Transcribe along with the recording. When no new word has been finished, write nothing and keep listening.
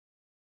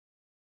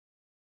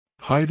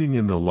Hiding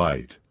in the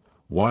Light,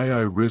 Why I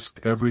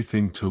Risked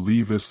Everything to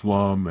Leave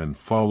Islam and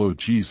Follow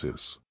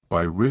Jesus,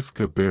 by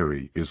Rifqa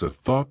Bary is a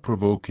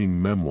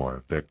thought-provoking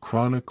memoir that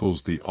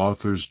chronicles the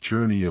author's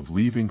journey of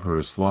leaving her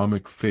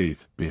Islamic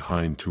faith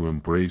behind to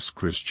embrace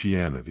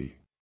Christianity.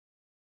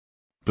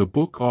 The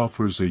book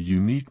offers a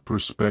unique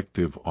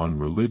perspective on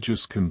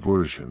religious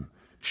conversion,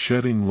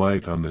 shedding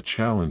light on the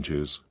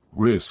challenges,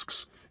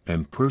 risks,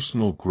 and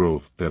personal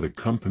growth that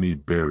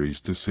accompanied Bary's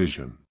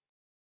decision.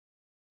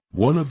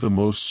 One of the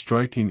most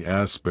striking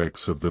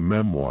aspects of the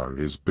memoir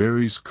is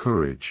Bary's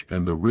courage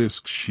and the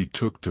risks she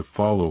took to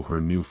follow her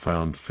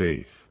newfound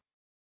faith.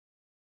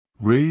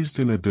 Raised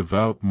in a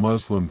devout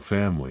Muslim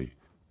family,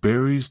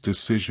 Bary's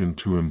decision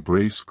to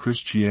embrace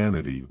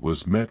Christianity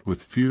was met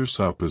with fierce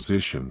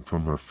opposition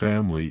from her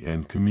family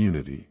and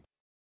community.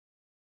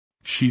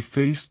 She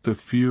faced the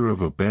fear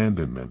of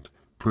abandonment,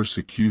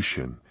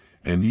 persecution,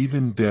 and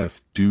even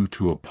death due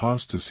to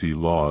apostasy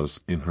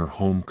laws in her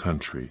home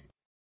country.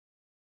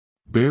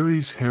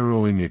 Bary's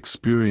harrowing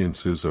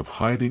experiences of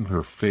hiding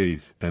her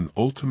faith and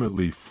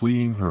ultimately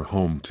fleeing her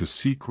home to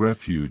seek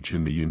refuge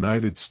in the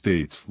United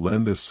States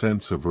lend a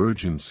sense of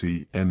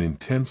urgency and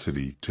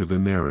intensity to the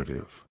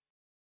narrative.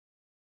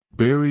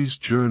 Bary's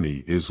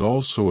journey is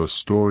also a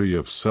story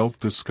of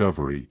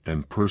self-discovery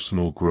and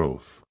personal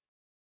growth.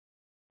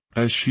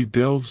 As she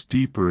delves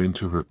deeper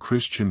into her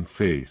Christian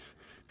faith,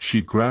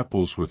 she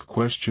grapples with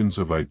questions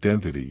of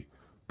identity,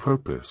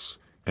 purpose,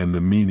 and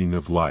the meaning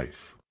of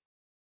life.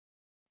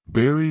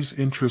 Bary's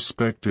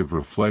introspective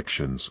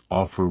reflections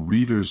offer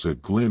readers a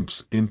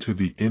glimpse into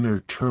the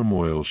inner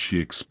turmoil she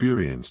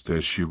experienced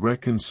as she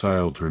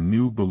reconciled her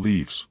new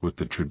beliefs with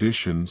the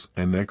traditions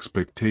and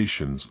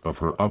expectations of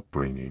her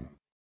upbringing.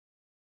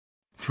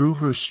 Through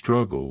her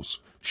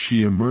struggles,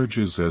 she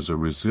emerges as a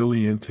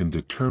resilient and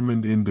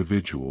determined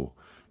individual,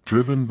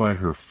 driven by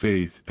her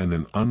faith and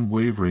an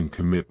unwavering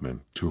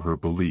commitment to her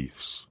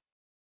beliefs.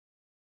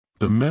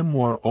 The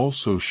memoir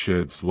also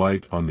sheds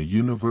light on the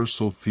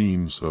universal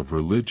themes of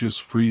religious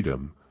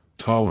freedom,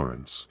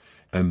 tolerance,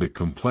 and the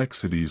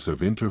complexities of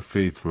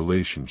interfaith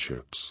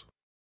relationships.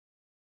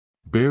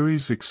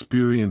 Bary's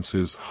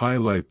experiences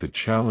highlight the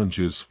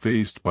challenges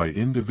faced by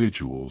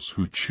individuals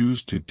who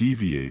choose to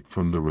deviate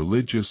from the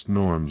religious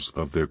norms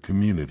of their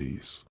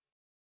communities.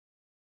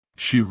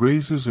 She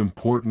raises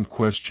important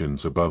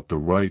questions about the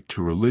right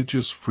to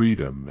religious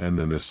freedom and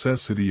the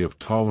necessity of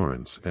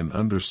tolerance and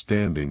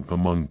understanding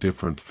among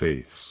different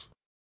faiths.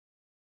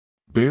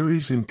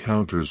 Bary's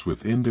encounters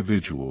with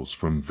individuals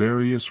from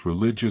various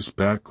religious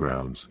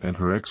backgrounds and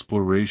her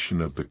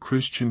exploration of the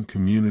Christian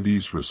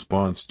community's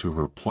response to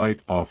her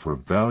plight offer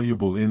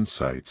valuable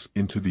insights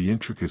into the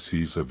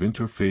intricacies of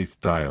interfaith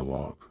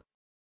dialogue.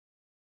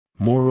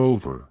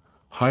 Moreover,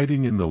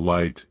 Hiding in the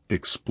Light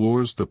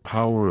explores the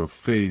power of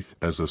faith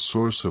as a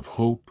source of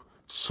hope,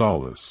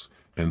 solace,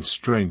 and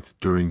strength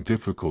during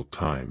difficult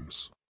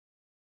times.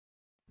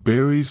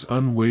 Bary's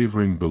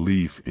unwavering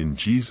belief in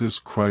Jesus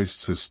Christ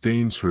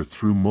sustains her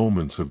through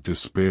moments of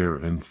despair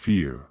and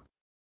fear.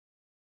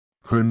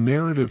 Her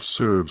narrative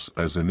serves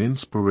as an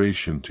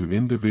inspiration to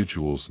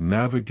individuals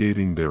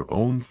navigating their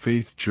own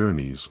faith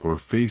journeys or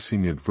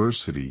facing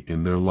adversity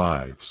in their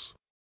lives.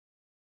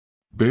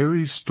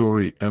 Bary's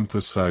story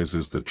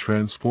emphasizes the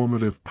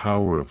transformative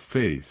power of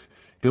faith,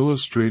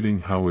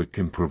 illustrating how it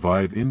can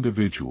provide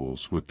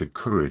individuals with the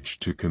courage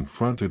to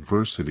confront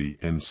adversity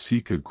and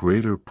seek a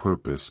greater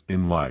purpose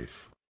in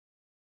life.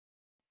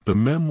 The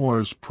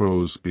memoir's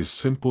prose is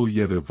simple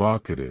yet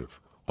evocative,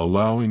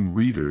 allowing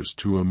readers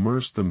to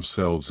immerse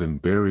themselves in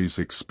Bary's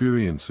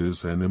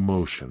experiences and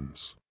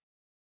emotions.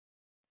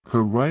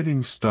 Her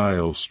writing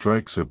style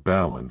strikes a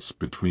balance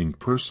between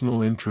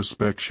personal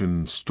introspection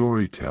and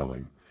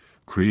storytelling,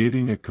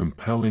 creating a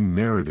compelling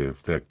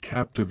narrative that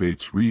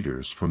captivates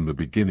readers from the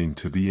beginning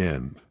to the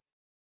end.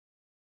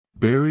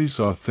 Bary's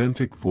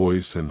authentic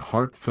voice and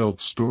heartfelt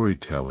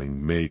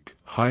storytelling make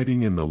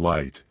Hiding in the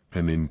Light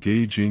an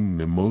engaging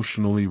and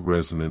emotionally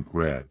resonant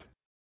read.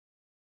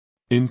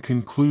 In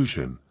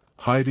conclusion,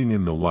 Hiding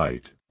in the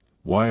Light,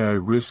 Why I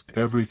Risked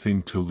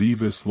Everything to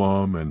Leave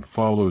Islam and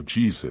Follow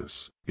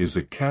Jesus, is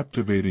a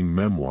captivating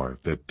memoir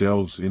that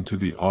delves into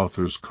the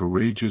author's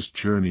courageous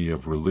journey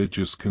of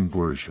religious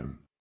conversion.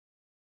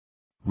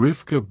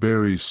 Rifqa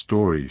Bary's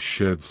story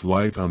sheds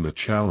light on the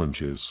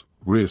challenges,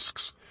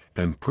 risks,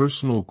 and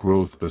personal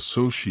growth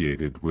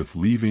associated with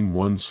leaving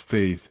one's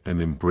faith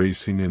and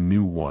embracing a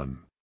new one.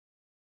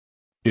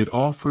 It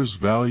offers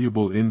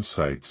valuable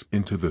insights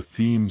into the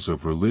themes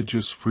of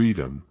religious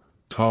freedom,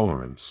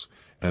 tolerance,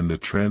 and the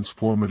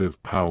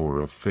transformative power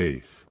of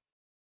faith.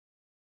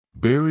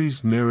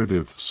 Bary's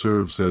narrative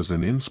serves as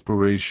an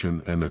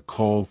inspiration and a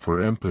call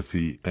for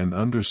empathy and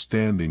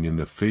understanding in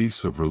the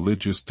face of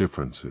religious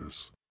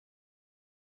differences.